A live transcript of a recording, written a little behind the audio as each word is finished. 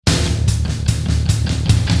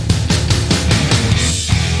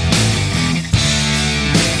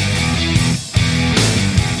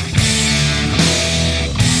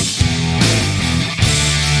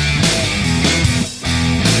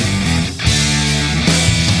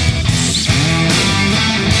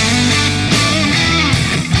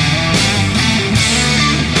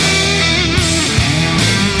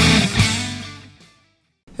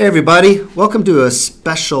Hey everybody, welcome to a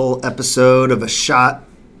special episode of A Shot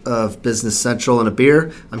of Business Central and a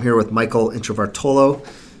Beer. I'm here with Michael Introvartolo,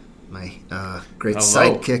 my great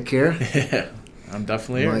sidekick here. Yeah, I'm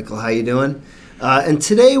definitely here. Michael, how you doing? And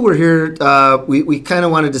today we're here, we kind of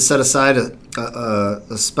wanted to set aside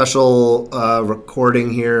a special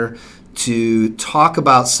recording here to talk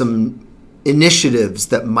about some initiatives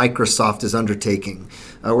that Microsoft is undertaking.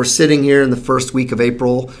 We're sitting here in the first week of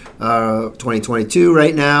April 2022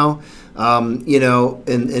 right now.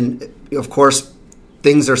 And of course,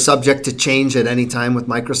 things are subject to change at any time with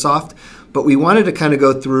Microsoft. But we wanted to kind of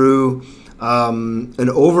go through an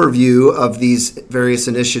overview of these various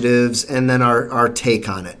initiatives and then our take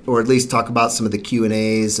on it, or at least talk about some of the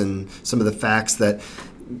Q&As and some of the facts that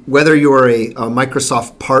whether you're a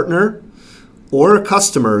Microsoft partner or a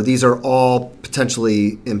customer, these are all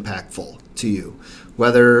potentially impactful to you.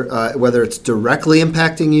 Whether it's directly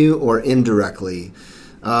impacting you or indirectly.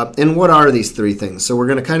 And what are these three things? So we're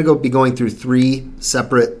going to kind of be going through three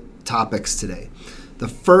separate topics today. The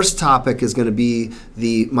first topic is going to be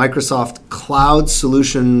the Microsoft Cloud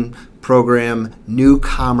Solution Program New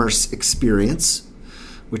Commerce Experience,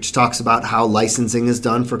 which talks about how licensing is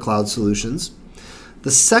done for cloud solutions.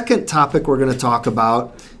 The second topic we're going to talk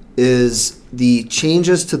about is the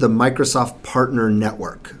changes to the Microsoft Partner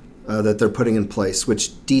Network that they're putting in place,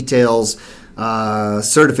 which details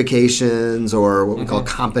certifications or what we call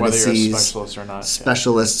competencies, whether you're a specialist or not,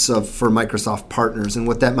 specialists for Microsoft partners, and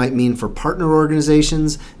what that might mean for partner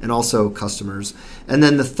organizations and also customers. And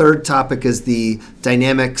then the third topic is the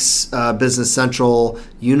Dynamics Business Central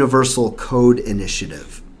Universal Code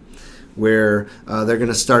Initiative, where they're going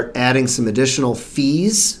to start adding some additional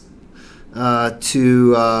fees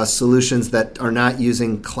to solutions that are not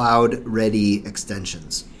using cloud-ready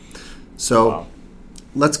extensions. So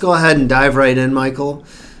Let's go ahead and dive right in, Michael,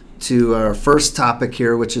 to our first topic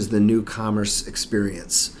here, which is the new commerce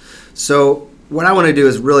experience. So what I want to do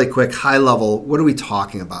is really quick, high level, what are we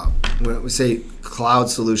talking about? When we say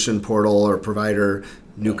cloud solution portal or provider,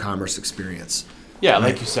 new commerce experience. Yeah,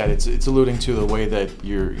 like you said, it's alluding to the way that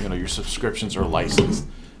your subscriptions are licensed.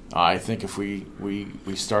 I think if we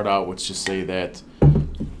start out with just say that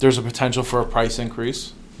there's a potential for a price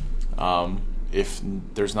increase. If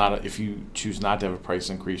you choose not to have a price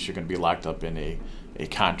increase, you're going to be locked up in a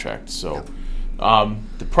contract. So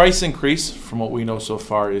the price increase, from what we know so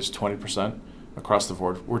far, is 20% across the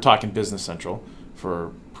board. We're talking Business Central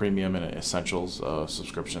for premium and essentials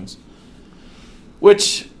subscriptions.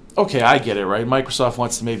 Which, okay, I get it, right? Microsoft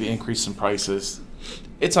wants to maybe increase some prices.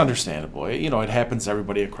 It's understandable. It happens to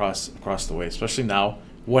everybody across the way, especially now.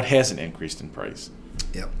 What hasn't increased in price?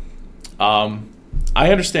 Yep.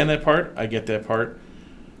 I understand that part. I get that part.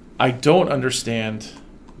 I don't understand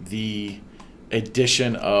the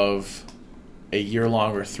addition of a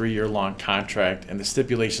year-long or 3-year-long contract and the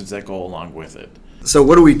stipulations that go along with it. So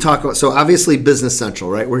what do we talk about? So obviously Business Central,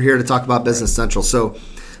 right? We're here to talk about Business Central. So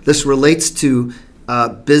this relates to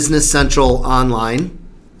Business Central Online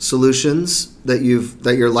solutions that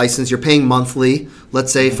you're licensed. You're paying monthly,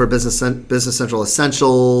 let's say for Business Central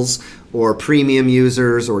Essentials or premium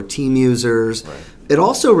users or team users. Right. It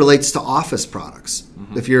also relates to Office products.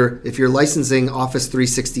 Mm-hmm. If you're licensing Office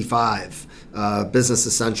 365, Business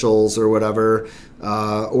Essentials or whatever,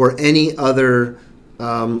 or any other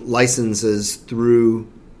licenses through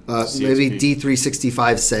maybe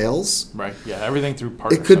D365 sales. Right. Yeah. Everything through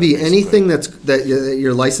partners. It could be anything that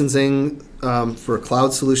you're licensing for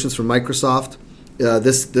cloud solutions from Microsoft.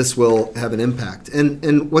 This will have an impact.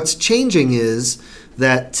 And what's changing is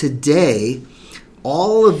that today,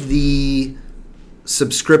 all of the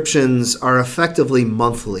subscriptions are effectively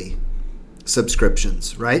monthly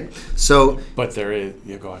subscriptions, right? So, but there is.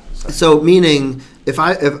 Yeah, go ahead. Sorry. So, meaning if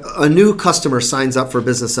a new customer signs up for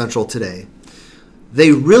Business Central today,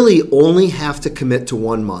 they really only have to commit to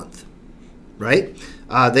 1 month, right?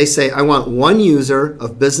 They say, I want one user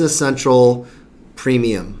of Business Central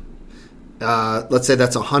Premium. Let's say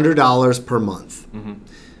that's $100 per month. Mm-hmm.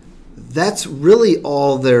 That's really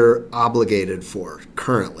all they're obligated for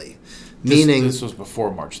currently. Meaning this was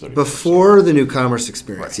before March 31st. Before the new commerce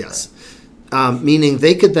experience, right, yes. Right. Meaning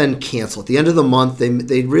they could then cancel. At the end of the month,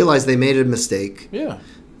 they realize they made a mistake. Yeah.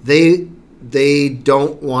 They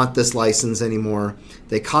don't want this license anymore.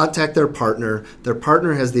 They contact their partner. Their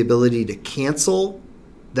partner has the ability to cancel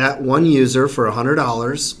that one user for $100.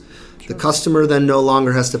 Sure. The customer then no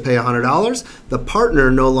longer has to pay $100. The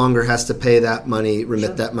partner no longer has to pay that money,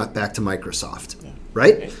 remit that back to Microsoft. Yeah.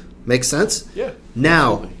 Right? Okay. Makes sense? Yeah.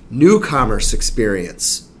 Now, absolutely. New commerce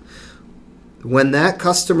experience. When that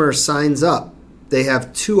customer signs up, they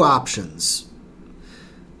have two options.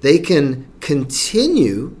 They can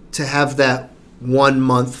continue to have that 1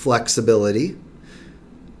 month flexibility,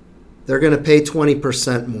 they're going to pay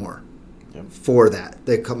 20% more for that.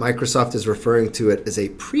 Microsoft is referring to it as a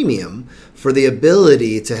premium for the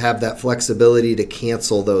ability to have that flexibility to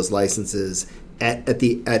cancel those licenses at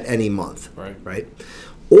any month, right?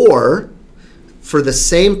 Or for the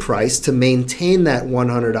same price, to maintain that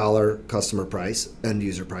 $100 customer price, end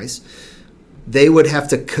user price, they would have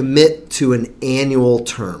to commit to an annual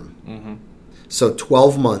term. Mm-hmm. So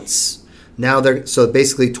 12 months. Now so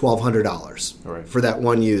basically $1,200 for that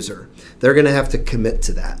one user. They're going to have to commit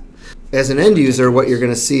to that. As an end user, what you're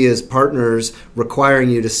going to see is partners requiring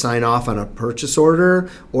you to sign off on a purchase order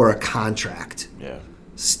or a contract,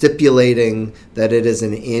 stipulating that it is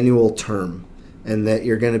an annual term and that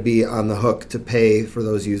you're going to be on the hook to pay for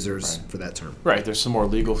those users for that term. Right. There's some more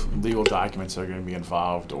legal documents that are going to be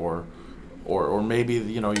involved, or maybe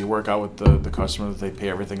you work out with the customer that they pay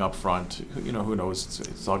everything up front. Who knows?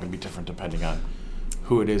 It's all going to be different depending on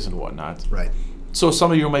who it is and whatnot. Right. So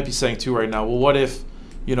some of you might be saying too right now, well, what if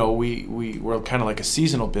we're kind of like a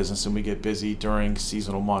seasonal business and we get busy during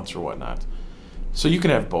seasonal months or whatnot? So you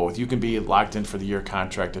can have both. You can be locked in for the year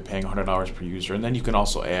contract at paying $100 per user, and then you can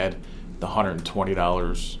also add the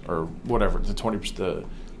 $120 or whatever, the 20%.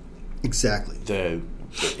 Exactly. The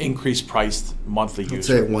increased priced monthly user. Let's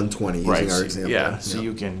say at 120 using our example. Yeah, so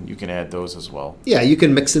you can add those as well. Yeah, you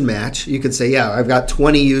can mix and match. You could say, I've got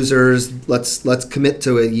 20 users. Let's commit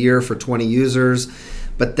to a year for 20 users,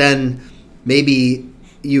 but then maybe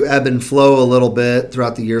you ebb and flow a little bit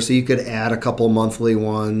throughout the year, so you could add a couple monthly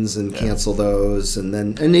ones and cancel those,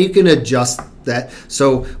 and you can adjust that.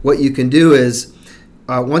 So what you can do is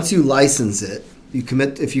once you license it,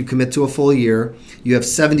 if you commit to a full year, you have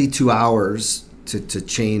 72 hours to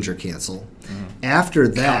change or cancel. Mm-hmm. After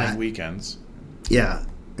that, counting weekends. Yeah,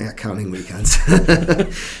 counting weekends.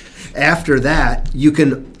 After that, you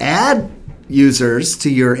can add users to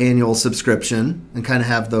your annual subscription and kind of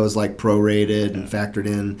have those like prorated and factored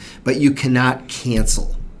in, but you cannot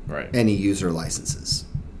cancel any user licenses.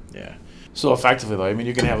 Yeah. So effectively, though,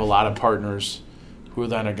 you can have a lot of partners who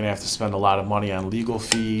then are going to have to spend a lot of money on legal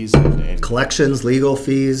fees and collections, legal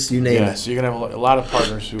fees, you name it. Yeah, so you're going to have a lot of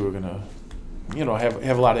partners who are going to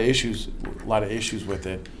have a lot of issues with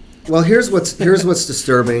it. Well, here's what's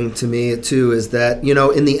disturbing to me too is that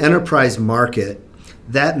in the enterprise market,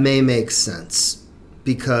 that may make sense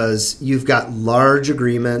because you've got large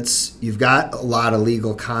agreements, you've got a lot of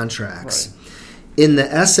legal contracts. Right. In the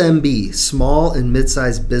SMB, small and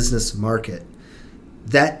mid-sized business market,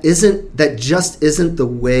 that just isn't the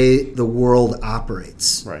way the world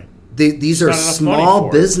operates. Right. These are small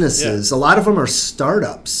businesses. Yeah. A lot of them are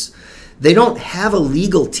startups. They don't have a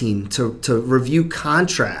legal team to review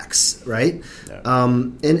contracts, right? Yeah.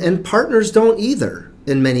 And partners don't either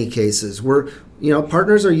in many cases.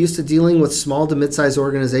 Partners are used to dealing with small to mid-sized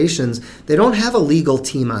organizations. They don't have a legal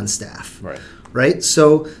team on staff, right?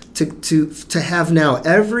 So to have now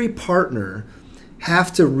every partner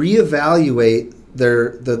have to reevaluate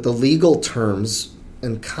the legal terms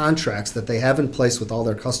and contracts that they have in place with all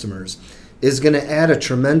their customers is going to add a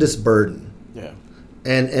tremendous burden. Yeah.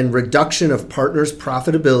 And reduction of partners'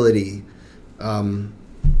 profitability, or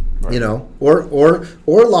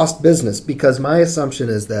lost business, because my assumption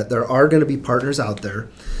is that there are going to be partners out there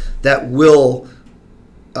that will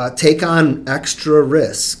take on extra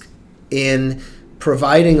risk in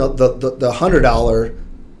providing the $100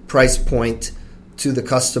 price point to the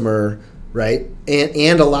customer, right,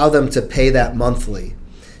 and allow them to pay that monthly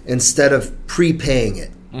instead of prepaying it,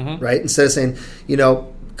 right? Instead of saying,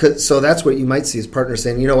 so that's what you might see is partners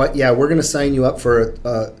saying, you know what, we're going to sign you up for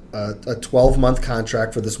a 12-month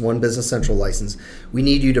contract for this one Business Central license. We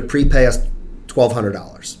need you to prepay us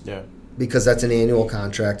 $1,200 because that's an annual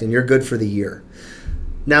contract and you're good for the year.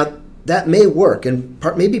 Now, that may work, and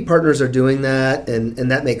maybe partners are doing that, and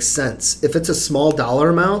that makes sense. If it's a small dollar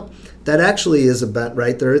amount, that actually is a bet,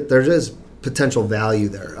 right? There is potential value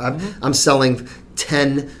there. I'm selling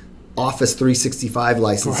 10 Office 365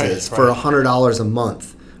 licenses for $100 a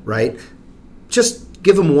month, right? Just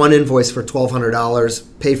give them one invoice for $1,200,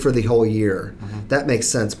 pay for the whole year. That makes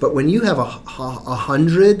sense. But when you have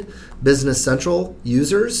 100 Business Central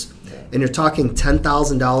users and you're talking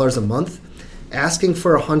 $10,000 a month, asking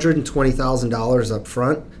for $120,000 up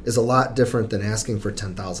front is a lot different than asking for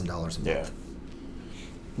 $10,000 a month. Yeah.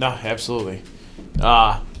 No, absolutely.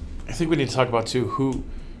 I think we need to talk about too who.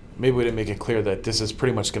 Maybe we didn't make it clear that this is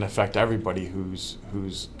pretty much going to affect everybody who's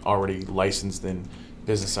already licensed in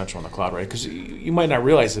Business Central in the cloud, right? Because you might not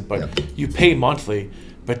realize it, but you pay monthly,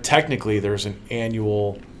 but technically there's an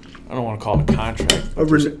annual I don't want to call it a contract.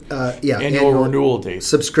 Annual renewal date.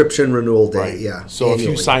 Subscription renewal date, Right. yeah. So annually. if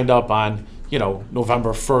you signed up on,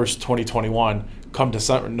 November 1st, 2021, come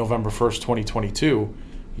December, November 1st, 2022,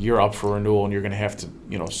 you're up for renewal and you're going to have to,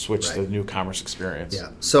 switch to the new Commerce Experience. Yeah.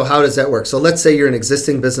 So how does that work? So let's say you're an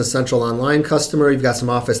existing Business Central Online customer. You've got some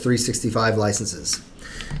Office 365 licenses.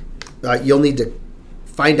 You'll need to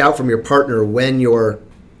find out from your partner when your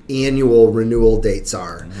annual renewal dates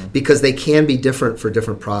are, because they can be different for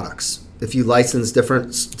different products. If you license different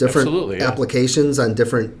Absolutely, yeah. applications on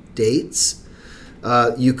different dates,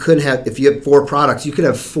 you could have, if you have 4 products, you could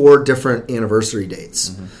have 4 different anniversary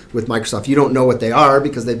dates with Microsoft. You don't know what they are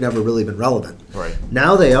because they've never really been relevant. Right.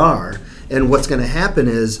 Now they are, and what's going to happen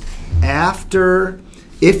is as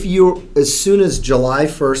soon as July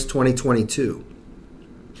 1st, 2022,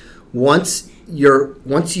 once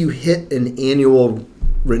you hit an annual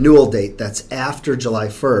renewal date that's after July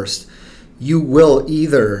 1st, you will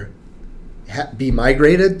either be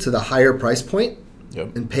migrated to the higher price point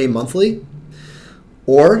and pay monthly,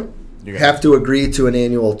 or have to agree to an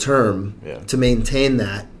annual term to maintain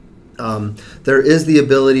that. There is the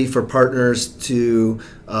ability for partners to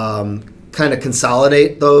kind of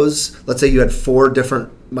consolidate those. Let's say you had 4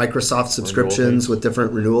 different Microsoft subscriptions with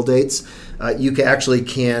different renewal dates. You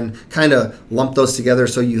can kind of lump those together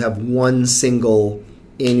so you have one single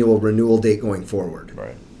annual renewal date going forward.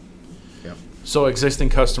 Right. Yep. So existing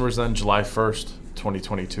customers then, July 1st,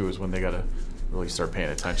 2022 is when they got to really start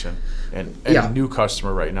paying attention. And any new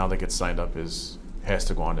customer right now that gets signed up has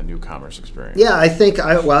to go on to new Commerce Experience. Yeah,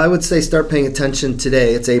 I would say start paying attention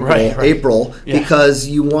today. It's April, April, because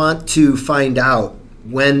you want to find out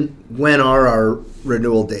when are our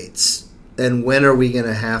renewal dates and when are we going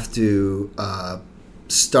to have to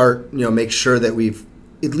start, make sure that we've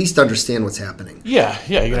at least understand what's happening. Yeah,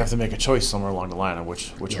 you're going to have to make a choice somewhere along the line on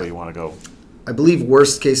which way you want to go. I believe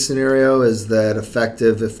worst case scenario is that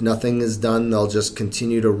effective, if nothing is done, they'll just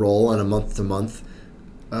continue to roll on a month-to-month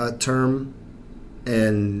term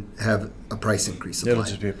and have a price increase applied. It'll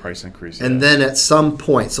just be a price increase. And then at some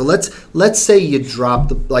point, so let's say you drop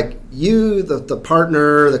the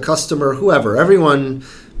partner, the customer, whoever, everyone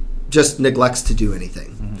just neglects to do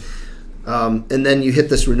anything. And then you hit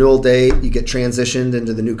this renewal date, you get transitioned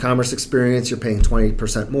into the new Commerce Experience, you're paying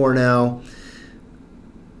 20% more now.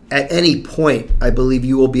 At any point, I believe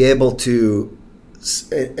you will be able to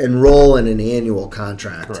enroll in an annual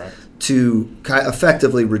contract. Correct. To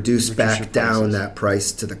effectively reduce back down that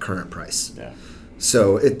price to the current price. Yeah.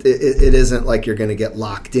 So it isn't like you're going to get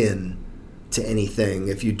locked in to anything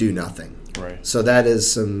if you do nothing. Right. So that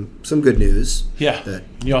is some good news. Yeah.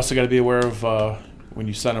 You also got to be aware of when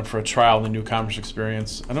you sign up for a trial in the new Commerce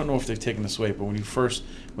Experience. I don't know if they've taken this away, but when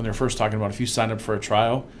they're first talking about if you sign up for a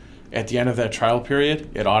trial, at the end of that trial period,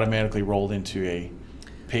 it automatically rolled into a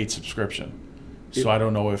paid subscription. So I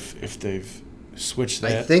don't know if they've switch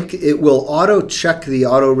that. I think it will auto-check the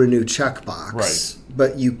auto-renew checkbox. Right.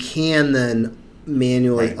 But you can then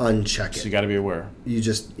manually uncheck it. So you got to be aware. You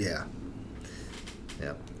just, Yeah.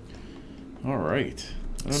 All right.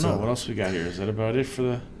 I don't know. What else we got here? Is that about it for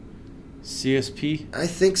the CSP? I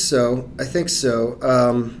think so. I think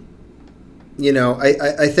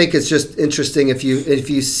it's just interesting if you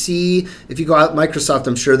go out Microsoft,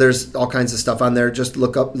 I'm sure there's all kinds of stuff on there. Just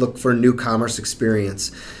look for new Commerce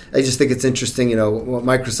Experience. I just think it's interesting, what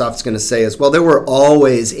Microsoft's going to say is, well, there were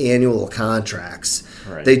always annual contracts.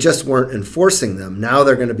 Right. They just weren't enforcing them. Now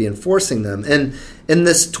they're going to be enforcing them. And in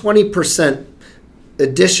this 20%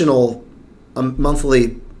 additional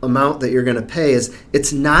monthly amount that you're going to pay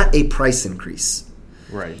it's not a price increase.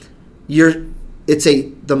 Right.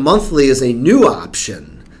 The monthly is a new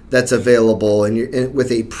option that's available and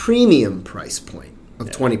with a premium price point of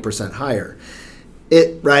 20% higher.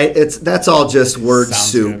 That's all just word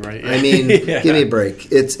soup. Good, right? I mean, give me a break.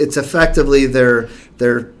 It's effectively they're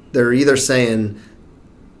either saying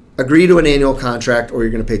agree to an annual contract or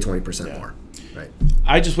you're going to pay 20% more. Right.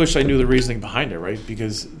 I just wish I knew the reasoning behind it, right?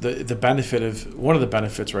 Because one of the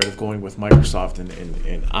benefits, right, of going with Microsoft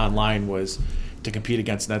and online was to compete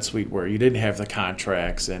against NetSuite, where you didn't have the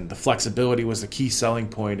contracts and the flexibility was the key selling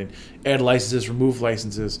point, and add licenses, remove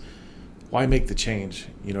licenses. Why make the change?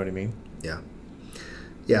 You know what I mean? Yeah.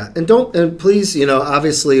 Yeah, and please,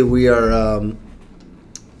 obviously we are,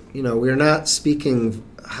 we are not speaking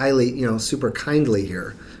highly, super kindly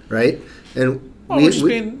here, right? And we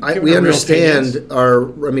understand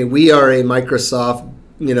we are a Microsoft,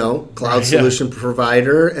 cloud solution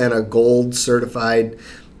provider and a gold certified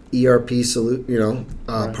ERP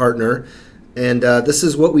partner, and this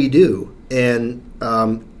is what we do. And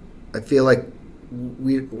I feel like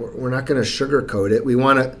we're not going to sugarcoat it.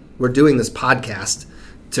 We're doing this podcast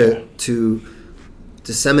to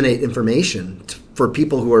disseminate information for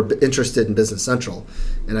people who are interested in Business Central.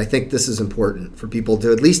 And I think this is important for people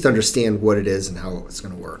to at least understand what it is and how it's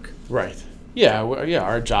going to work. Right. Yeah.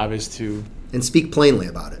 Our job is to speak plainly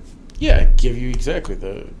about it. Yeah, give you exactly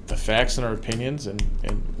the facts and our opinions and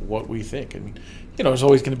what we think. And there's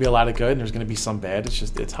always going to be a lot of good and there's going to be some bad.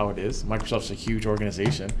 It's how it is. Microsoft's a huge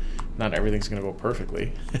organization. Not everything's going to go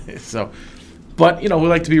perfectly. But we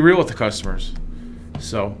like to be real with the customers.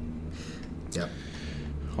 So. Yeah.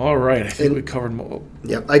 All right, I think we covered.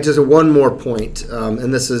 Yeah, I just one more point,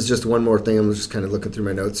 and this is just one more thing. I'm just kind of looking through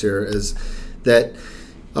my notes here. Is that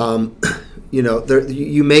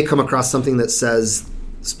you may come across something that says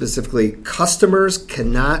specifically customers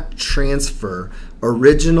cannot transfer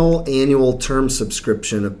original annual term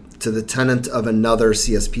subscription to the tenant of another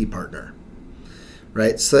CSP partner.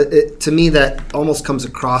 Right, so to me that almost comes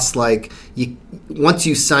across like once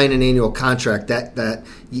you sign an annual contract that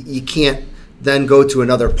you can't then go to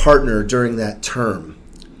another partner during that term.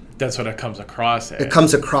 That's what it comes across as. It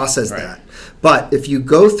comes across as right. that. But if you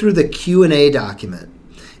go through the Q&A document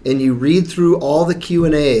and you read through all the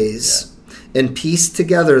Q&As and piece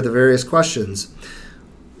together the various questions,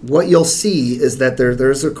 what you'll see is that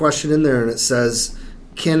there's a question in there and it says,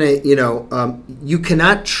 you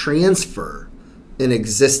cannot transfer an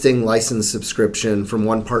existing license subscription from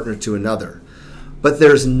one partner to another. But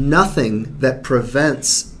there's nothing that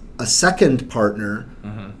prevents a second partner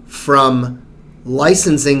from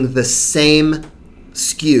licensing the same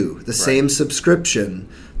SKU, the same subscription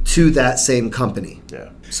to that same company.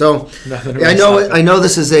 Yeah. So I know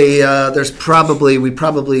this is we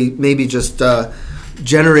probably maybe just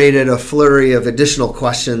generated a flurry of additional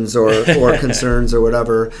questions or concerns or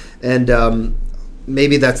whatever, and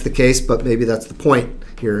maybe that's the case, but maybe that's the point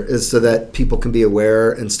here, is so that people can be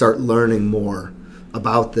aware and start learning more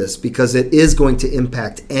about this, because it is going to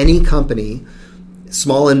impact any company,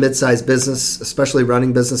 small and mid-sized business, especially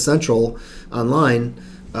running Business Central online,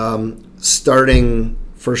 starting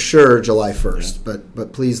for sure July 1st. Yeah.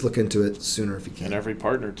 But please look into it sooner if you can. And every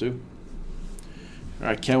partner too. All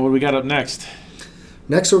right, Ken, what do we got up next?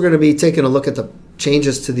 Next, we're going to be taking a look at the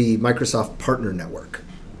changes to the Microsoft Partner Network.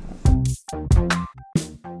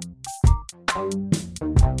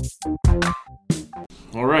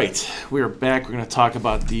 All right, we are back. We're going to talk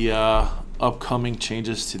about the upcoming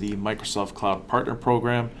changes to the Microsoft Cloud Partner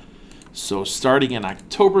Program. So starting in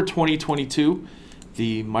October 2022,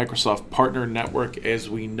 the Microsoft Partner Network as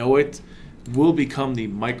we know it will become the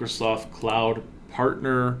Microsoft Cloud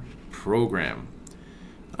Partner Program.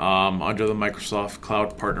 Under the Microsoft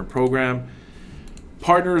Cloud Partner Program,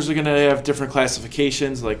 partners are going to have different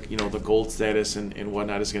classifications, like the gold status and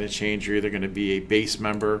whatnot is going to change. You're either going to be a base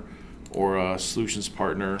member or a solutions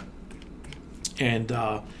partner, and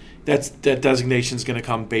that designation is going to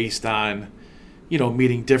come based on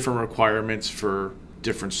meeting different requirements for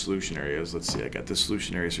different solution areas. Let's see, I got the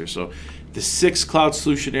solution areas here. So the 6 cloud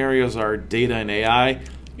solution areas are data and AI,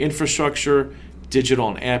 infrastructure, digital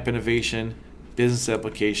and app innovation, business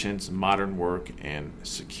applications, modern work, and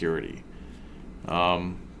security.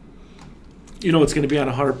 It's going to be on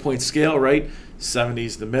a 100-point scale, right? 70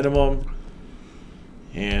 is the minimum.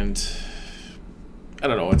 And I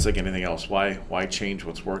don't know, it's like anything else. Why change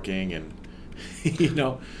what's working? And,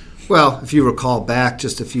 Well, if you recall back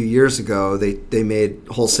just a few years ago, they made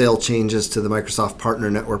wholesale changes to the Microsoft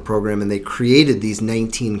Partner Network program, and they created these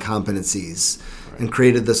 19 competencies and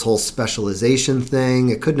created this whole specialization thing.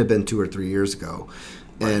 It couldn't have been 2 or 3 years ago.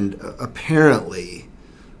 Right. And apparently,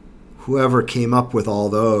 whoever came up with all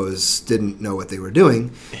those didn't know what they were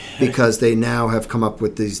doing, because they now have come up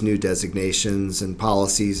with these new designations and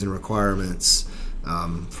policies and requirements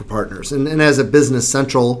for partners. And as a Business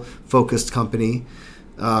Central focused company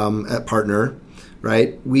at Partner,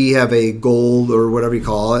 right, we have a gold, or whatever you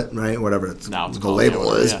call it, right, whatever the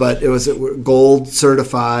label is, but it was a gold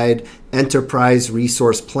certified enterprise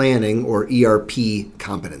resource planning, or ERP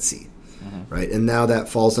competency. Right, and now that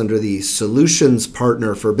falls under the Solutions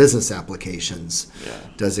Partner for Business Applications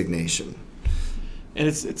designation. And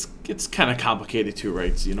it's kind of complicated too,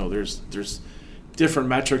 right? So, there's different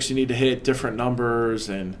metrics you need to hit, different numbers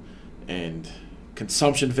and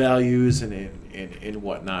consumption values and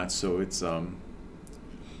whatnot. So it's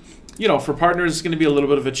for partners, it's going to be a little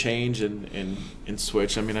bit of a change and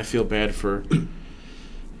switch. I mean, I feel bad for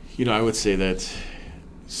I would say that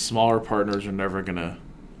smaller partners are never going to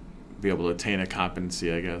be able to attain a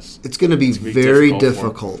competency, I guess. It's going to be very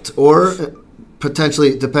difficult, or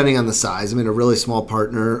potentially, depending on the size. I mean, a really small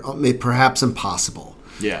partner, perhaps impossible.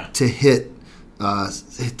 Yeah. To hit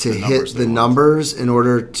the numbers in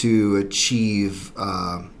order to achieve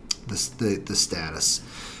the status.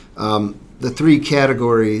 The three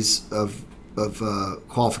categories of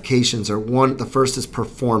qualifications are the first is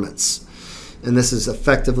performance, and this is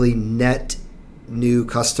effectively net new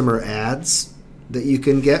customer adds that you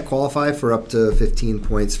can get qualified for up to 15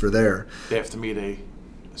 points for there. They have to meet a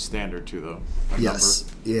standard too, though. Yes,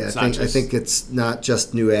 number. Yeah. I think it's not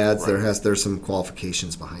just new ads. Right. There's some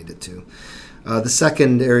qualifications behind it too. The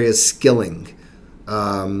second area is skilling,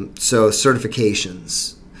 so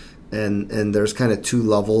certifications. And there's kind of two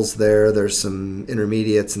levels there. There's some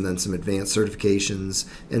intermediates and then some advanced certifications.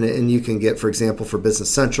 And you can get, for example, for Business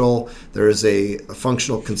Central, there is a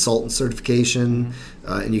functional consultant certification,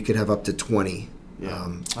 and you could have up to 20. Yeah.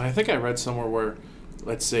 And I think I read somewhere where,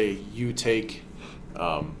 let's say you take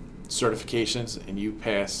certifications and you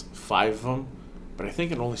pass 5 of them, but I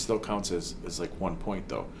think it only still counts as like 1 point,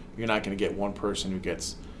 though. You're not going to get one person who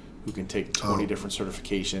can take 20 different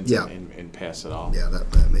certifications and pass it all. Yeah,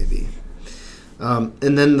 that may be.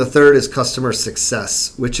 And then the third is customer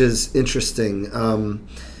success, which is interesting.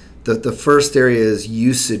 The first area is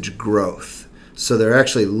usage growth. So they're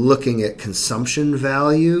actually looking at consumption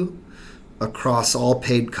value across all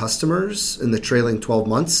paid customers in the trailing 12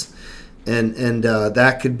 months. And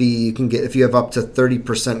that could be, you can get, if you have up to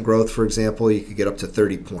 30% growth, for example, you could get up to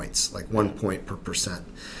 30 points, like 1 point per percent.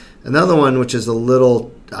 Another one, which is a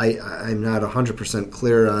little, I'm not 100%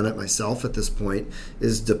 clear on it myself at this point,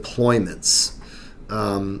 is deployments.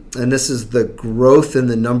 And this is the growth in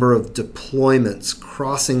the number of deployments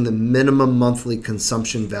crossing the minimum monthly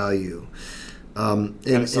consumption value.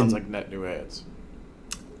 It sounds like net new ads.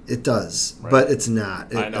 It does, right. But it's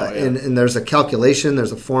not. I know, and there's a calculation,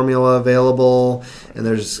 there's a formula available, and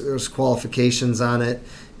there's qualifications on it.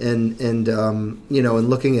 And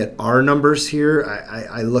looking at our numbers here,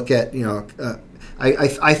 I look at,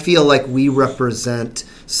 I feel like we represent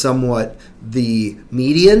somewhat the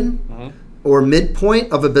median or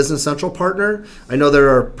midpoint of a Business Central partner. I know there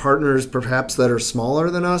are partners perhaps that are smaller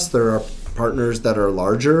than us. There are partners that are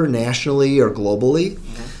larger nationally or globally.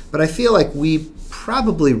 But I feel like we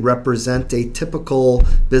probably represent a typical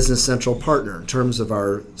Business Central partner in terms of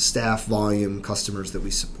our staff volume, customers that we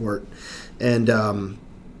support. And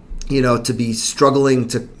to be struggling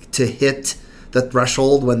to hit the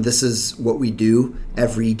threshold when this is what we do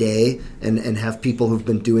every day and have people who've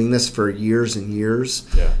been doing this for years and years,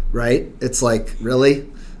 right? It's like, really?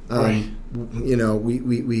 Right.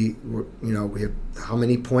 We have how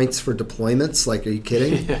many points for deployments? Like, are you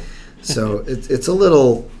kidding? So it's a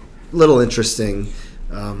little interesting.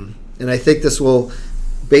 And I think this will,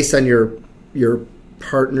 based on your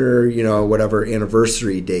partner, whatever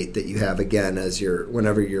anniversary date that you have again as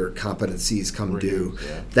whenever your competencies come due,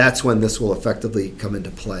 that's when this will effectively come into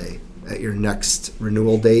play at your next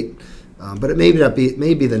renewal date. But it may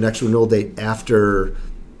be the next renewal date after,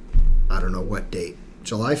 I don't know what date,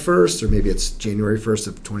 July 1st, or maybe it's January 1st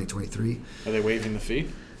of 2023. Are they waiving the fee?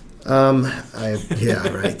 Right.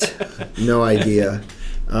 No idea.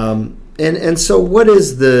 And so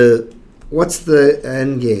what's the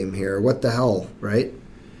end game here? What the hell, right?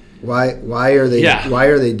 Why are they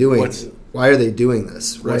doing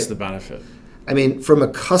this? Right? What's the benefit? I mean, from a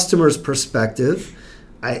customer's perspective,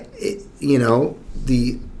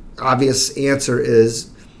 the obvious answer is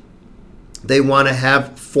they want to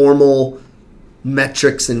have formal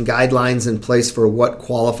metrics and guidelines in place for what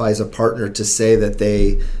qualifies a partner to say that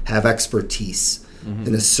they have expertise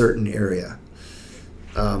in a certain area.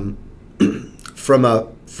 From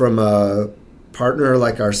a partner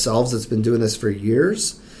like ourselves that's been doing this for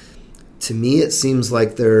years, to me it seems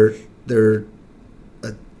like this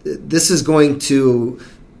is going to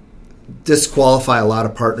disqualify a lot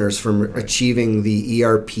of partners from achieving the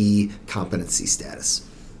ERP competency status.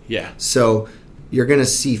 Yeah. So you're going to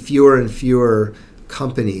see fewer and fewer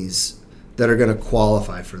companies that are going to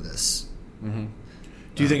qualify for this. Mm-hmm.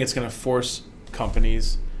 Do you think it's going to force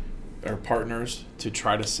companies or partners to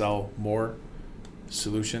try to sell more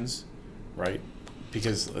solutions, right?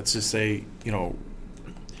 Because let's just say,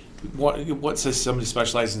 what says somebody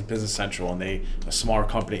specializes in Business Central and a smaller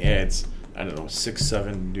company adds,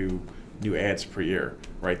 6-7 new ads per year,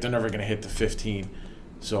 right? They're never going to hit the 15,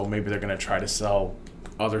 so maybe they're going to try to sell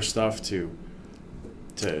other stuff to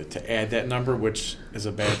add that number, which is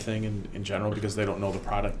a bad thing in general because they don't know the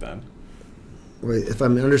product then. Wait, if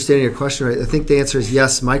I'm understanding your question right, I think the answer is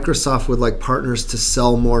yes. Microsoft would like partners to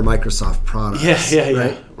sell more Microsoft products. Yeah.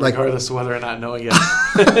 Right? Regardless of whether or not knowing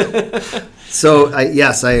it. So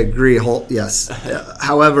yes, I agree. Yes.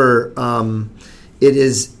 However,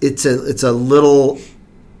 it's a little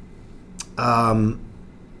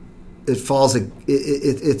it falls.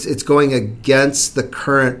 It's going against the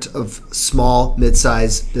current of small,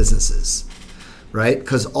 mid-sized businesses, right?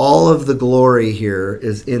 Because all of the glory here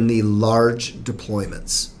is in the large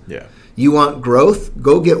deployments. Yeah. You want growth?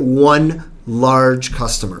 Go get one large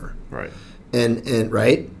customer. Right. And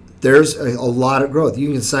right, there's a lot of growth.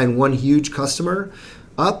 You can sign one huge customer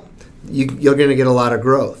up, you're going to get a lot of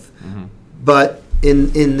growth. Mm-hmm. But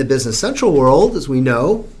in the Business Central world, as we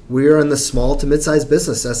know, we are in the small to mid-sized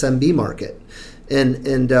business SMB market,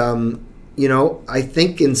 and I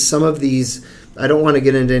think in some of these, I don't want to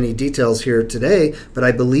get into any details here today, but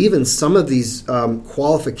I believe in some of these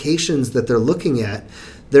qualifications that they're looking at,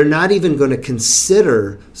 they're not even going to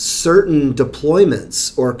consider certain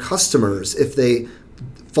deployments or customers if they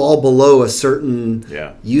fall below a certain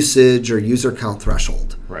usage or user count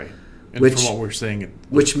threshold. Right. And from what we're saying,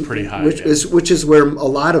 it's pretty high. Which is where a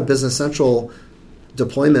lot of Business Central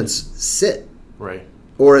deployments sit. Right.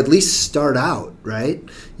 Or at least start out, right?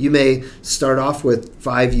 You may start off with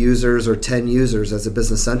 5 users or 10 users as a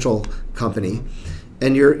Business Central company,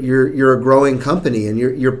 and you're a growing company, and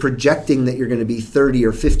you're projecting that you're going to be 30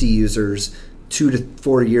 or 50 users 2 to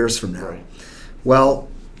 4 years from now. Right. Well,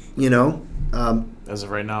 as of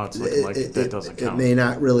right now, it's looking like that doesn't count. It may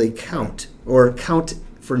not really count, or count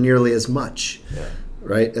for nearly as much,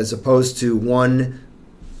 right? As opposed to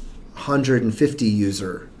 150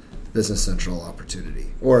 user Business Central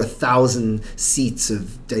opportunity, or 1,000 seats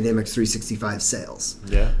of Dynamics 365 sales.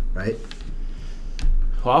 Yeah. Right.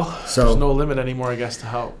 Well, there's no limit anymore, I guess,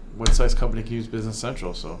 to what size company can use Business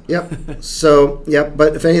Central. So. Yep.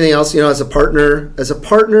 But if anything else, as a partner,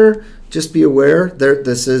 just be aware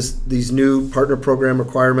these new partner program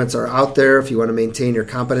requirements are out there. If you want to maintain your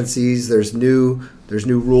competencies, there's new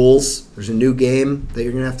rules. There's a new game that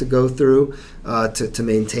you're going to have to go through to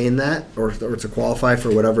maintain that, or to qualify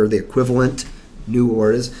for whatever the equivalent new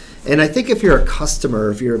word is. And I think if you're a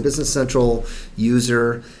customer, if you're a Business Central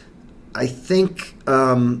user, I think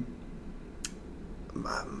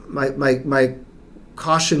my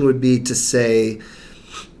caution would be to say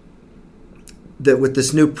that with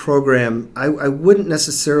this new program, I wouldn't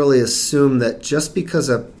necessarily assume that just because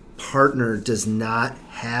a partner does not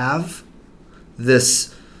have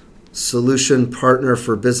this solution partner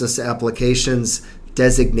for business applications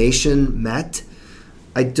designation met,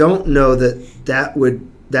 I don't know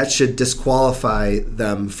that should disqualify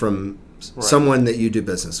them from someone that you do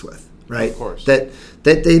business with. Right. Of course. That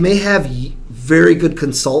they may have very good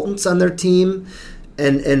consultants on their team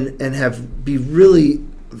and be really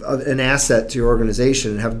an asset to your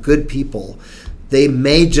organization and have good people. They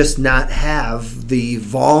may just not have the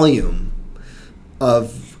volume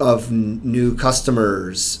of new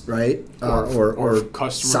customers, right? Or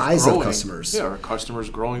customers size growing. of customers. Yeah, or customers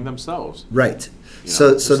growing themselves. Right.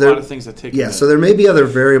 So there's a lot of things that take. Yeah. So there may be other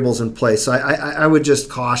variables in place. So I would just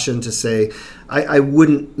caution to say I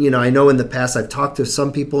wouldn't. I know in the past I've talked to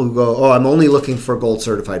some people who go, "Oh, I'm only looking for a gold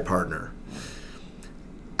certified partner."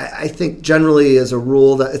 I think generally, as a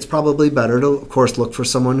rule, that it's probably better to, of course, look for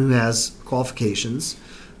someone who has qualifications.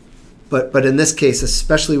 But in this case,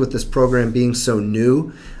 especially with this program being so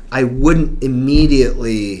new, I wouldn't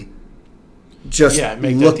immediately just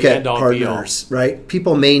look at partners, right?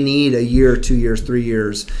 People may need a year, 2 years, 3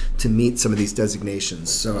 years to meet some of these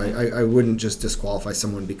designations. So I wouldn't just disqualify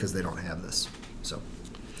someone because they don't have this. So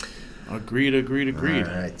Agreed.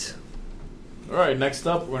 All right, next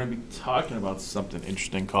up, we're going to be talking about something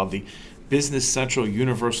interesting called the Business Central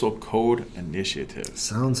Universal Code Initiative.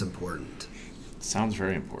 Sounds important. Sounds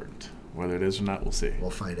very important. Whether it is or not, we'll see. We'll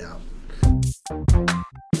find out.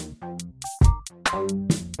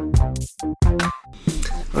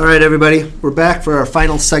 All right, everybody. We're back for our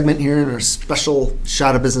final segment here in our special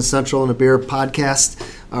Shot of Business Central and a Beer podcast.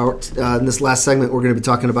 In this last segment, we're going to be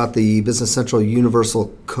talking about the Business Central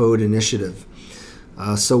Universal Code Initiative.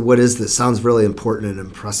 So what is this? Sounds really important and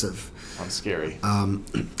impressive. Sounds scary.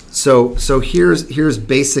 So here's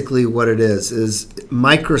basically what it is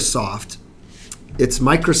Microsoft. It's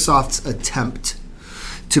Microsoft's attempt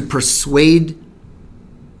to persuade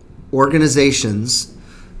organizations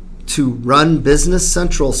to run Business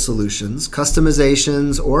Central solutions,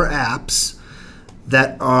 customizations, or apps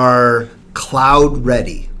that are cloud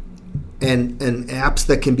ready. And apps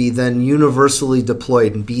that can be then universally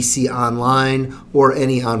deployed in BC Online or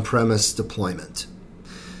any on-premise deployment.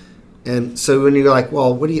 And so when you're like,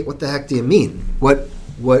 well, what the heck do you mean? What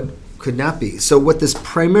could not be? So what this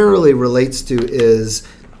primarily relates to is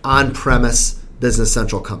on-premise Business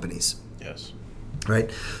Central companies. Yes.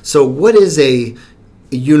 Right? So what is a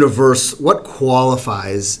universe? What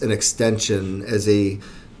qualifies an extension as a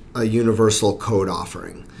universal code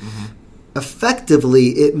offering? Mm-hmm. effectively,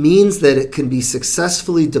 it means that it can be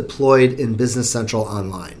successfully deployed in Business Central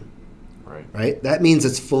Online. Right? That means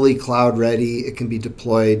it's fully cloud ready. It can be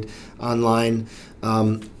deployed online.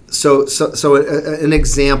 So an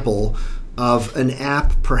example of an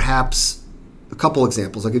app, perhaps a couple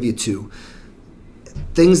examples. I'll give you two.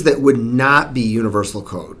 Things that would not be universal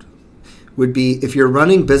code would be if you're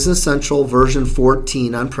running Business Central version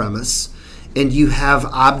 14 on premise and you have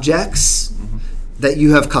objects that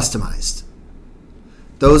you have customized.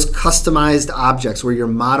 Those customized objects where you're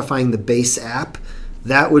modifying the base app,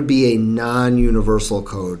 that would be a non-universal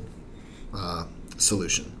code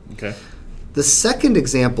solution. Okay. The second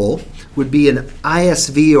example would be an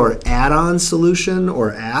ISV or add-on solution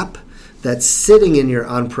or app that's sitting in your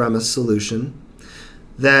on-premise solution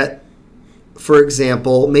that, for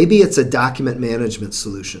example, maybe it's a document management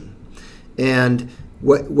solution. And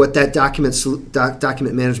what that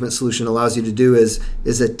document management solution allows you to do is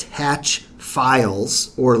attach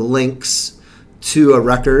files or links to a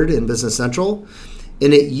record in Business Central,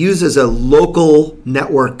 and it uses a local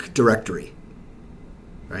network directory,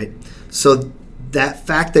 right? So that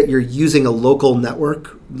fact that you're using a local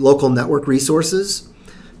network resources,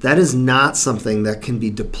 that is not something that can be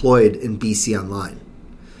deployed in BC Online,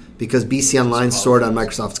 because BC Online is stored on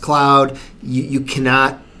Microsoft's cloud. You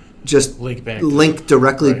cannot just link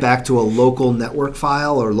directly back to a local network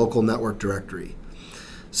file or local network directory.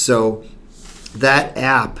 So that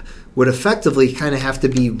app would effectively kind of have to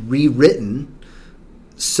be rewritten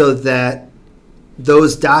so that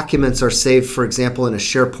those documents are saved, for example, in a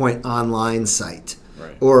SharePoint Online site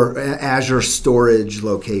or Azure storage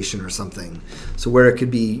location or something. So where it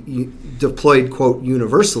could be deployed, quote,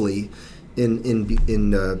 universally in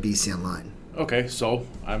BC Online. Okay, so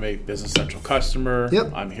I'm a Business Central customer.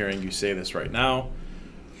 Yep. I'm hearing you say this right now.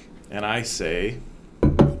 And I say,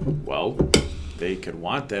 well, they could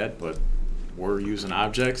want that, but we're using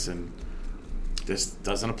objects and this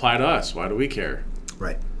doesn't apply to us. Why do we care?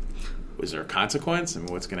 Right. Is there a consequence? I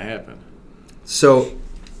mean, what's going to happen? So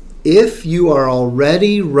if you are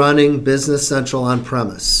already running Business Central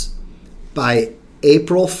on-premise by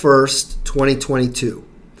April 1st, 2022,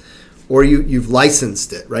 or you've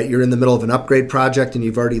licensed it, right? You're in the middle of an upgrade project and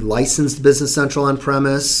you've already licensed Business Central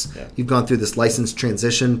on-premise. Yeah. You've gone through this license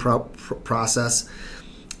transition process.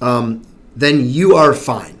 Then you are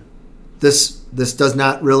fine. This does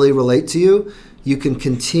not really relate to you. You can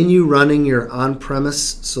continue running your on-premise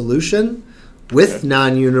solution with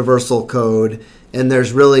non-universal code, and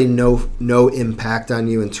there's really no impact on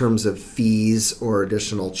you in terms of fees or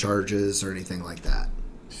additional charges or anything like that.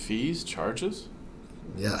 Fees, charges?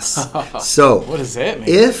 Yes. So what does that mean?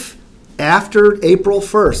 If after April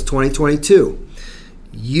 1st, 2022,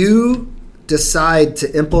 you decide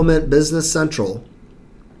to implement Business Central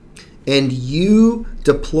and you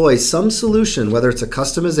deploy some solution, whether it's a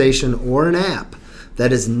customization or an app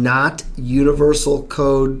that is not universal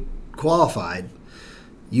code qualified,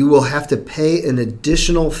 you will have to pay an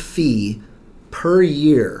additional fee per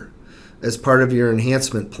year as part of your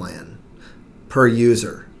enhancement plan per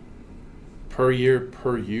user. Per year,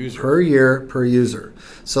 per user? Per year, per user.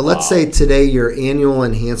 So let's say today your annual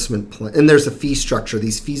enhancement plan, and there's a fee structure.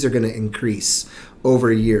 These fees are going to increase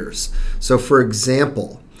over years. So for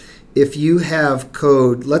example, if you have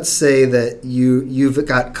code, let's say that you've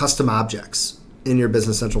got custom objects in your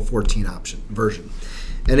Business Central 14 version.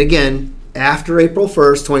 And again, after April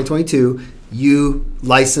 1st, 2022, you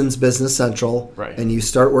license Business Central and you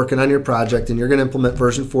start working on your project and you're going to implement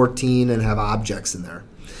version 14 and have objects in there.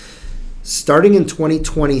 Starting in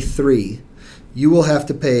 2023, you will have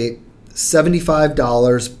to pay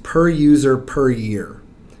 $75 per user per year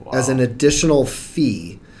as an additional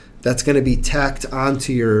fee that's going to be tacked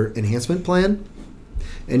onto your enhancement plan.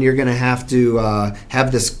 And you're going to have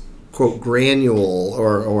this, quote, granule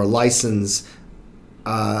or license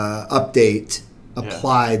update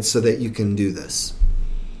applied so that you can do this.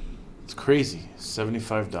 It's crazy.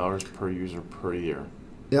 $75 per user per year.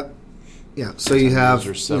 Yep. Yeah. So you have,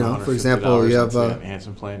 for example, you have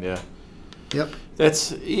enhancement plan. Yeah. Yep.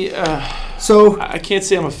 That's so I can't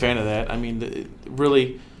say I'm a fan of that. I mean,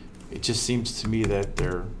 really, it just seems to me that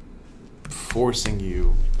they're forcing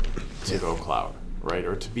you to go cloud, right?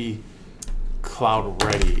 Or to be cloud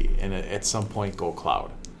ready and at some point go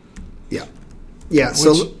cloud. Yeah. Yeah.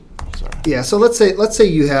 So let's say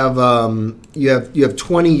you have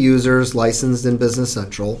 20 users licensed in Business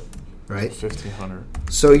Central, right? 1,500.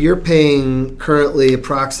 So you're paying currently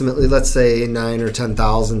approximately, let's say, $9,000 or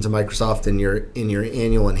 $10,000 to Microsoft in your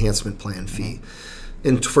annual enhancement plan fee.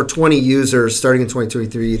 And for 20 users starting in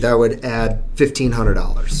 2023, that would add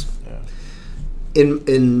 $1,500. Yeah.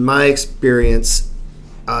 In my experience,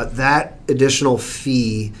 that additional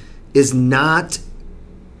fee is not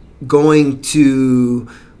going to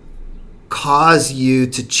cause you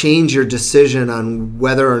to change your decision on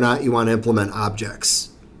whether or not you want to implement objects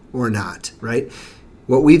or not, right?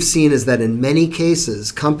 What we've seen is that in many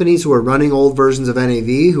cases, companies who are running old versions of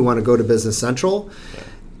NAV who want to go to Business Central,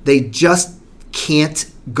 they just can't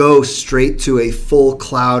go straight to a full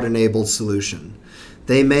cloud-enabled solution.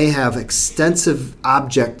 They may have extensive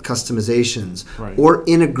object customizations or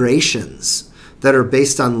integrations that are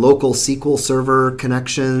based on local SQL Server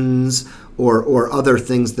connections or other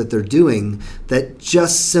things that they're doing that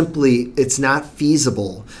just simply, it's not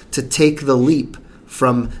feasible to take the leap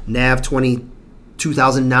from NAV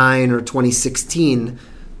 2009 or 2016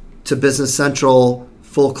 to Business Central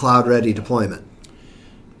full cloud-ready deployment.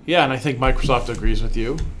 Yeah, and I think Microsoft agrees with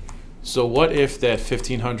you. So what if that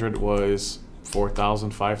 1,500 was 4,000,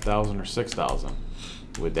 5,000, or 6,000?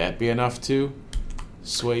 Would that be enough to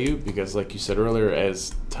sway you? Because like you said earlier,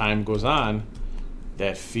 as time goes on,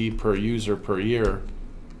 that fee per user per year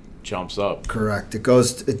jumps up. Correct.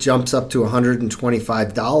 It jumps up to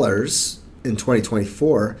 $125 in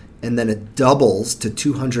 2024, and then it doubles to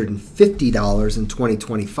 $250 in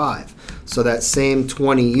 2025. So that same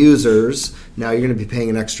 20 users, now you're going to be paying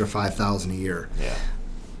an extra $5,000 a year. Yeah.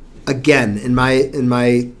 Again, in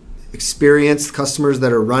my experience, customers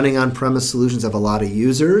that are running on-premise solutions have a lot of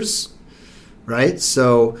users, right?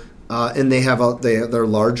 So, and they're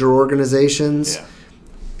larger organizations. Yeah.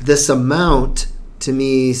 This amount to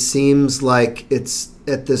me seems like it's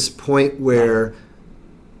at this point where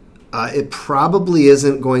it probably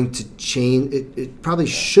isn't going to change. It probably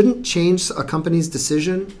shouldn't change a company's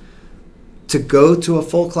decision to go to a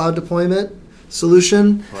full cloud deployment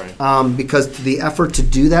solution, because the effort to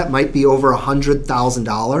do that might be over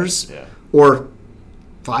 $100,000 or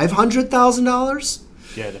 $500,000.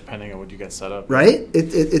 Yeah, depending on what you get set up. Right?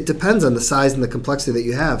 It depends on the size and the complexity that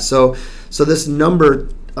you have. So this number,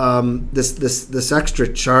 this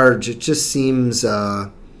extra charge, it just seems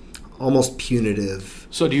almost punitive.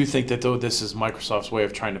 So do you think that though this is Microsoft's way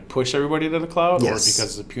of trying to push everybody to the cloud, yes, or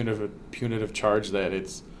because it's a punitive charge that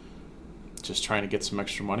it's just trying to get some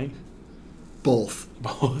extra money? Both.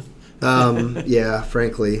 Both. Yeah,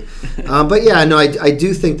 frankly. But yeah, no, I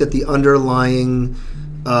do think that the underlying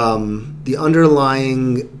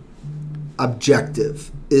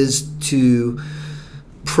objective is to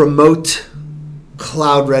promote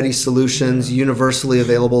cloud-ready solutions, universally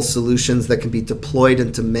available solutions that can be deployed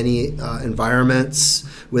into many environments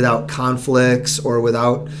without conflicts or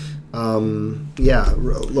without, local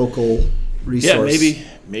resource. Yeah,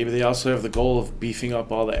 maybe they also have the goal of beefing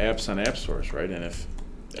up all the apps on app stores, right? And if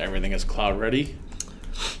everything is cloud-ready,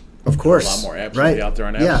 of course, a lot more apps will be out there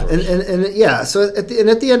on app stores. So at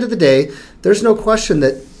the end of the day, there's no question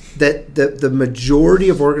that the majority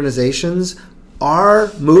of organizations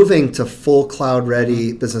are moving to full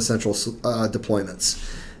cloud-ready Business Central deployments,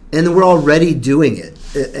 and we're already doing it.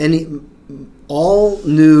 All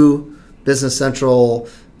new Business Central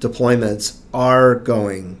deployments are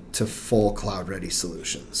going to full cloud-ready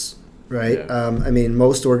solutions, right? Yeah.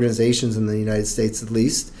 Most organizations in the United States, at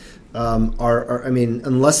least, are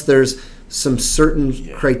unless there's some certain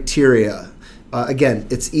criteria. Again,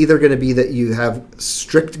 it's either going to be that you have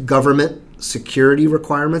strict government security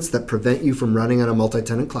requirements that prevent you from running on a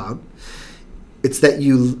multi-tenant cloud. It's that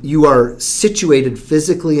you are situated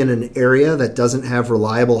physically in an area that doesn't have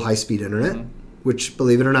reliable high-speed internet, which,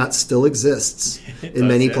 believe it or not, still exists in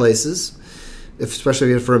many places,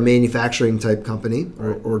 especially for a manufacturing type company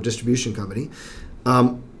or distribution company.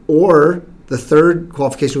 Or the third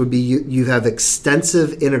qualification would be you have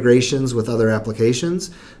extensive integrations with other applications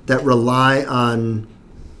that rely on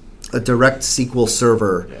a direct SQL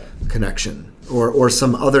Server connection or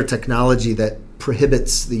some other technology that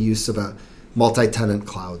prohibits the use of a multi-tenant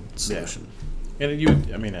cloud solution. Yeah.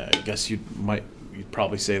 And I guess you'd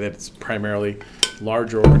probably say that it's primarily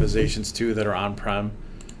larger organizations too that are on-prem.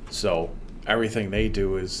 So everything they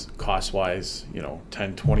do is cost-wise,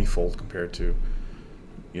 10, 20-fold compared to,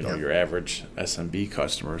 your average SMB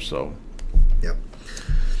customer. So,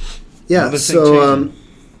 yeah.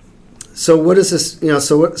 So what is this?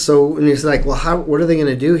 So when you're like, well, what are they going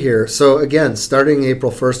to do here? So again, starting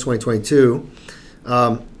April 1st, 2022,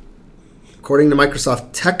 according to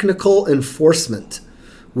Microsoft, technical enforcement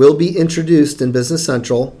will be introduced in Business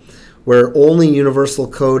Central, where only universal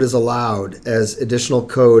code is allowed as additional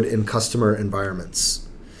code in customer environments.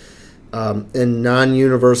 And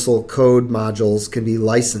non-universal code modules can be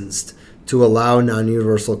licensed to allow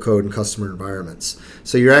non-universal code in customer environments.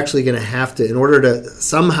 So you're actually going to have to, in order to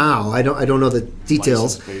somehow, I don't know the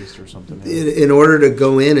details, License-based or something. in order to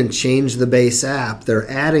go in and change the base app, they're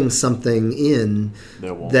adding something in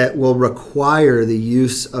that will require the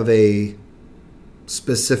use of a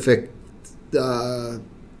specific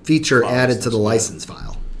feature added to the license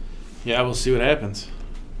file. Yeah, we'll see what happens.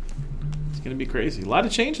 It's going to be crazy. A lot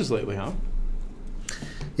of changes lately, huh?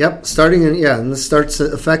 Yep, and this starts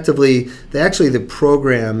effectively. The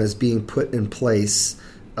program is being put in place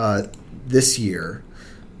this year,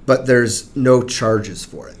 but there's no charges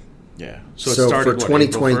for it. Yeah. So it started, for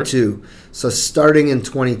 2022. So starting in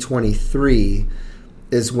 2023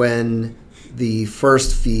 is when the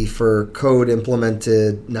first fee for code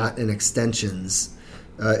implemented, not in extensions,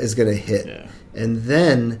 is going to hit. Yeah. And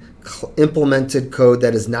then implemented code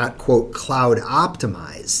that is not, quote, cloud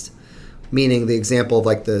optimized, meaning the example of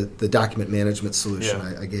like the document management solution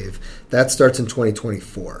I gave, that starts in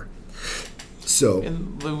 2024. So,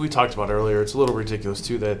 and we talked about earlier, it's a little ridiculous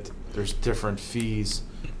too that there's different fees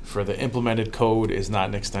for the implemented code is not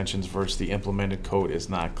in extensions versus the implemented code is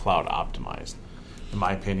not cloud optimized. In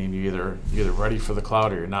my opinion, you're either ready for the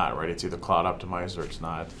cloud or you're not ready. It's either cloud optimized or it's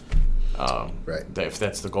not. Right. If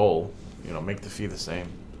that's the goal, make the fee the same.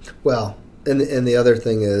 Well, and the other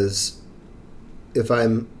thing is, if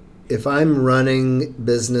I'm running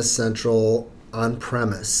Business Central on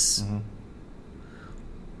premise,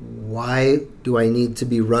 why do I need to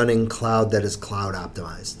be running cloud that is cloud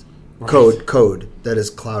optimized? Right. Code that is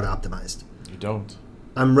cloud optimized. You don't.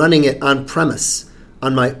 I'm running it on premise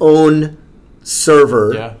on my own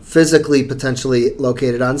server, physically potentially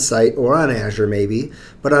located on site or on Azure maybe,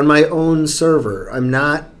 but on my own server. I'm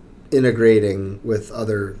not integrating with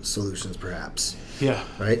other solutions perhaps. Yeah.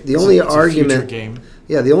 Right? The only argument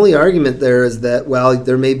there is that, well,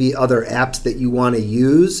 there may be other apps that you want to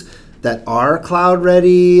use that are cloud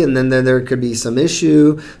ready, and then there could be some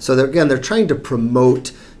issue. So they're trying to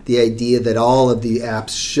promote the idea that all of the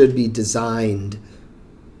apps should be designed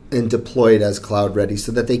and deployed as cloud ready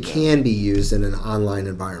so that they can be used in an online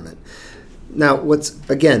environment. Now, what's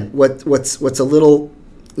a little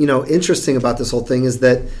interesting about this whole thing is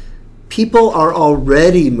that people are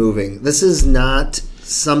already moving. This is not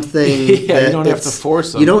something that you don't have to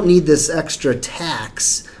force them. You don't need this extra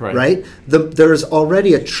tax, right? There's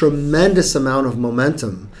already a tremendous amount of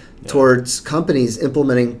momentum towards companies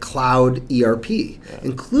implementing cloud ERP,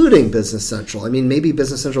 including Business Central. I mean, maybe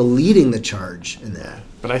Business Central leading the charge in that.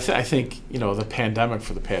 But I think the pandemic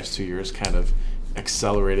for the past 2 years kind of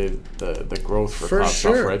accelerated the growth for cloud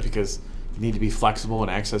software, right? Because you need to be flexible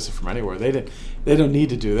and access it from anywhere. They don't need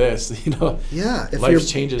to do this, Yeah, life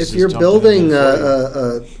changes. If you're building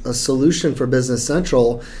a solution for Business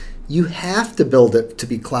Central, you have to build it to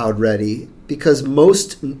be cloud ready because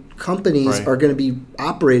most companies are going to be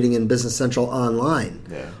operating in Business Central online.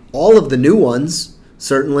 Yeah. All of the new ones,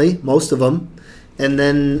 certainly, most of them, and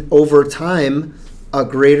then over time, a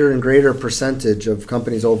greater and greater percentage of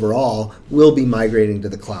companies overall will be migrating to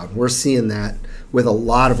the cloud. We're seeing that with a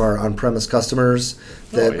lot of our on-premise customers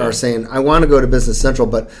that are saying, I want to go to Business Central,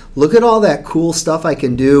 but look at all that cool stuff I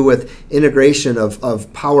can do with integration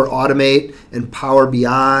of Power Automate and Power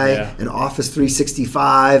BI and Office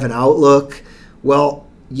 365 and Outlook. Well,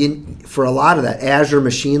 for a lot of that, Azure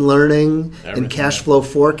machine learning and cash flow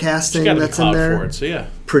forecasting that's in there. For it, so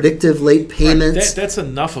predictive late payments. Right. That's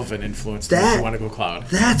enough of an influence that you want to go cloud.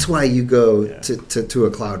 That's why you go to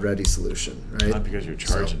a cloud-ready solution, right? Not because you're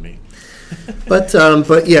charging me. But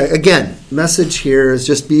again, message here is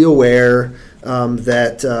just be aware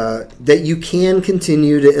that you can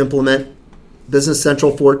continue to implement Business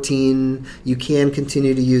Central 14. You can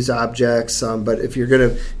continue to use objects, but if you're going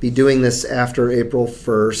to be doing this after April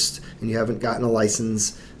 1st and you haven't gotten a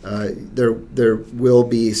license, there will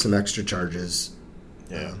be some extra charges.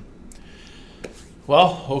 Yeah.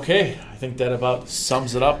 Well, okay. I think that about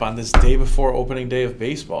sums it up on this day before opening day of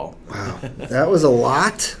baseball. Wow. That was a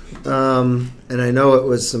lot. And I know it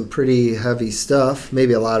was some pretty heavy stuff.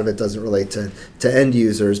 Maybe a lot of it doesn't relate to end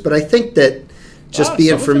users. But I think that just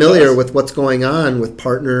being familiar with what's going on with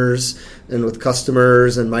partners and with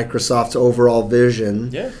customers and Microsoft's overall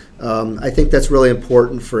vision, I think that's really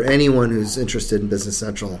important for anyone who's interested in Business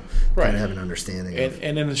Central to have an understanding of.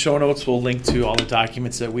 And in the show notes, we'll link to all the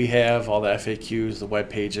documents that we have, all the FAQs, the web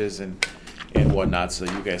pages, and whatnot, so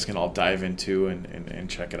you guys can all dive into and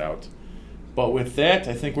check it out. But with that,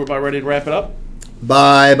 I think we're about ready to wrap it up.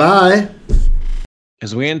 Bye-bye.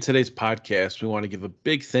 As we end today's podcast, we want to give a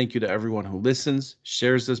big thank you to everyone who listens,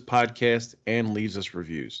 shares this podcast, and leaves us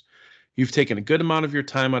reviews. You've taken a good amount of your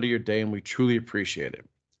time out of your day, and we truly appreciate it.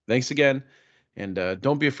 Thanks again. And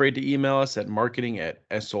don't be afraid to email us at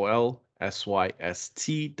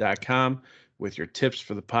marketing@solsyst.com with your tips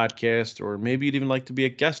for the podcast, or maybe you'd even like to be a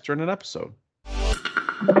guest during an episode.